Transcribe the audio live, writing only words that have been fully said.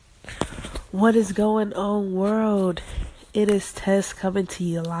What is going on, world? It is Tess coming to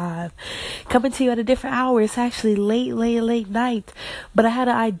you live. Coming to you at a different hour. It's actually late night. But I had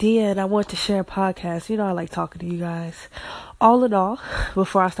an idea and I want to share a podcast. You know, I like talking to you guys. All in all,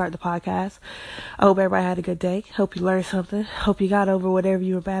 before I start the podcast, I hope everybody had a good day. Hope you learned something. Hope you got over whatever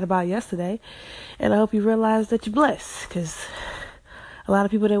you were mad about yesterday. And I hope you realize that you're blessed. Because a lot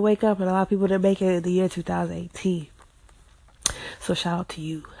of people didn't wake up and a lot of people didn't make it in the year 2018. So shout out to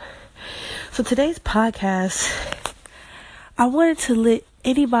you. So today's podcast, I wanted to let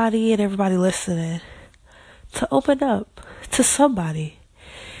anybody and everybody listening to open up to somebody.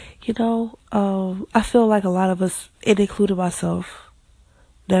 You know, I feel like a lot of us, and including myself,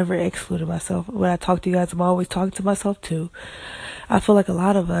 never excluded myself. When I talk to you guys, I'm always talking to myself too. I feel like a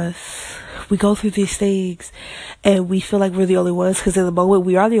lot of us, we go through these things and we feel like we're the only ones, because in the moment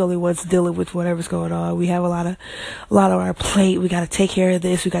we are the only ones dealing with whatever's going on. We have a lot on our plate. We got to take care of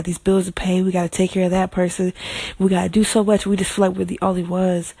this. We got these bills to pay. We got to take care of that person. We got to do so much. We just feel like we're the only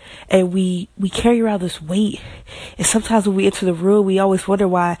ones, and we carry around this weight. And sometimes when we enter the room, we always wonder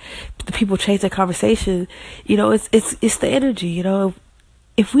why the people change their conversation. You know, it's the energy. You know,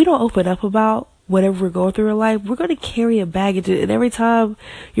 if we don't open up about whatever we're going through in life, we're going to carry a baggage, and every time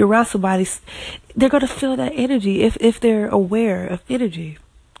you're around somebody, they're going to feel that energy if they're aware of energy.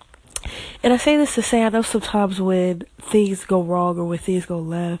 And I say this to say, I know sometimes when things go wrong or when things go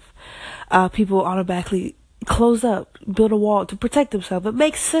left, people automatically close up, build a wall to protect themselves. It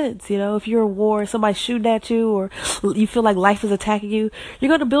makes sense, you know. If you're in war, somebody's shooting at you, or you feel like life is attacking you, you're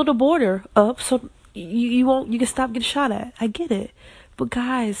going to build a border up so you can stop getting shot at. I get it. But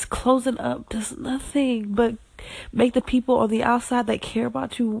guys, closing up does nothing but make the people on the outside that care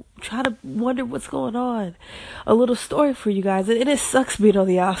about you try to wonder what's going on. A little story for you guys, and it sucks being on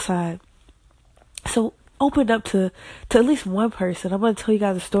the outside. So open up to at least one person. I'm going to tell you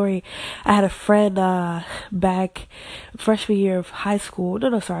guys a story. I had a friend back freshman year of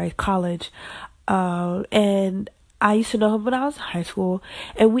college. And I used to know him when I was in high school,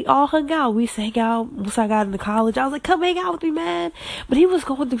 and we all hung out. We used to hang out once I got into college. I was like, come hang out with me, man. But he was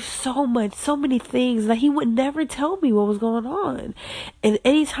going through so many things that he would never tell me what was going on. And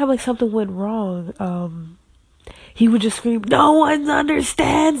anytime like something went wrong, he would just scream, no one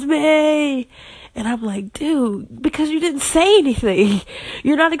understands me. And I'm like, dude, because you didn't say anything.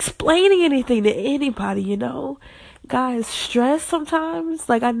 You're not explaining anything to anybody, you know? Guys, stress sometimes,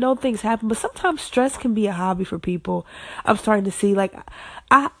 like, I know things happen, but sometimes stress can be a hobby for people. I'm starting to see, like,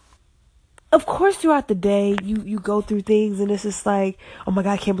 of course, throughout the day, you go through things, and it's just like, oh my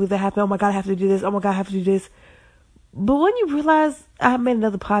God, I can't believe that happened. Oh my God, I have to do this. Oh my God, I have to do this. But when you realize, I made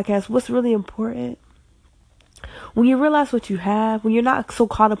another podcast, what's really important, when you realize what you have, when you're not so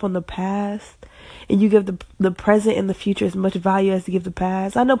caught up on the past, and you give the present and the future as much value as you give the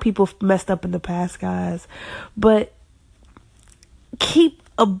past. I know people messed up in the past, guys, but keep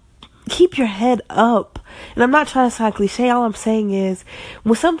your head up. And I'm not trying to sound cliche. All I'm saying is,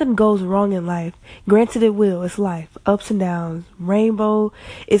 when something goes wrong in life, granted it will, it's life, ups and downs, rainbow,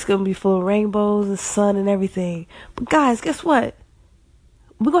 it's going to be full of rainbows and sun and everything. But guys, guess what?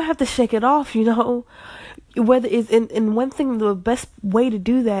 We're going to have to shake it off, you know. Whether it's in one thing, the best way to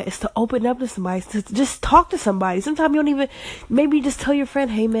do that is to open up to somebody, to just talk to somebody. Sometimes you don't even, maybe just tell your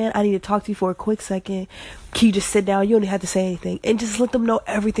friend, hey man, I need to talk to you for a quick second. Can you just sit down? You don't have to say anything, and just let them know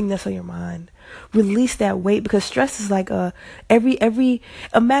everything that's on your mind. Release that weight, because stress is like imagine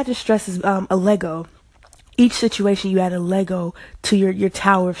stress is a Lego. Each situation, you add a Lego to your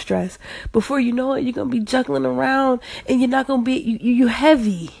tower of stress. Before you know it, you're going to be juggling around, and you're not going to be, you're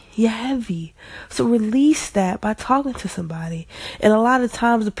heavy. You're heavy. So release that by talking to somebody. And a lot of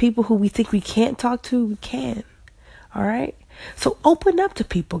times, the people who we think we can't talk to, we can. All right? So open up to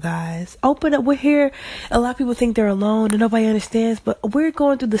people, guys. Open up. We're here. A lot of people think they're alone and nobody understands, but we're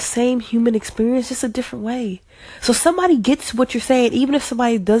going through the same human experience, just a different way. So somebody gets what you're saying. Even if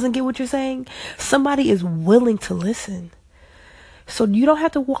somebody doesn't get what you're saying, somebody is willing to listen. So you don't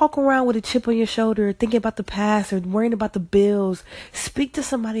have to walk around with a chip on your shoulder, thinking about the past or worrying about the bills. Speak to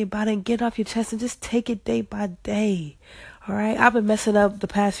somebody about it and get it off your chest, and just take it day by day. All right, I've been messing up the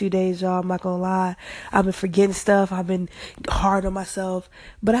past few days, y'all. I'm not gonna lie. I've been forgetting stuff. I've been hard on myself.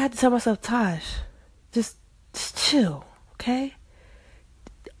 But I had to tell myself, Tosh, just chill, okay?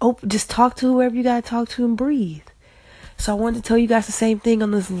 Just talk to whoever you gotta talk to and breathe. So I wanted to tell you guys the same thing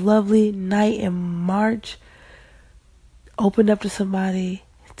on this lovely night in March. Open up to somebody,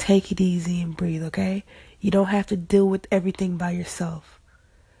 take it easy and breathe, okay? You don't have to deal with everything by yourself.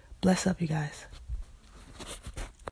 Bless up, you guys.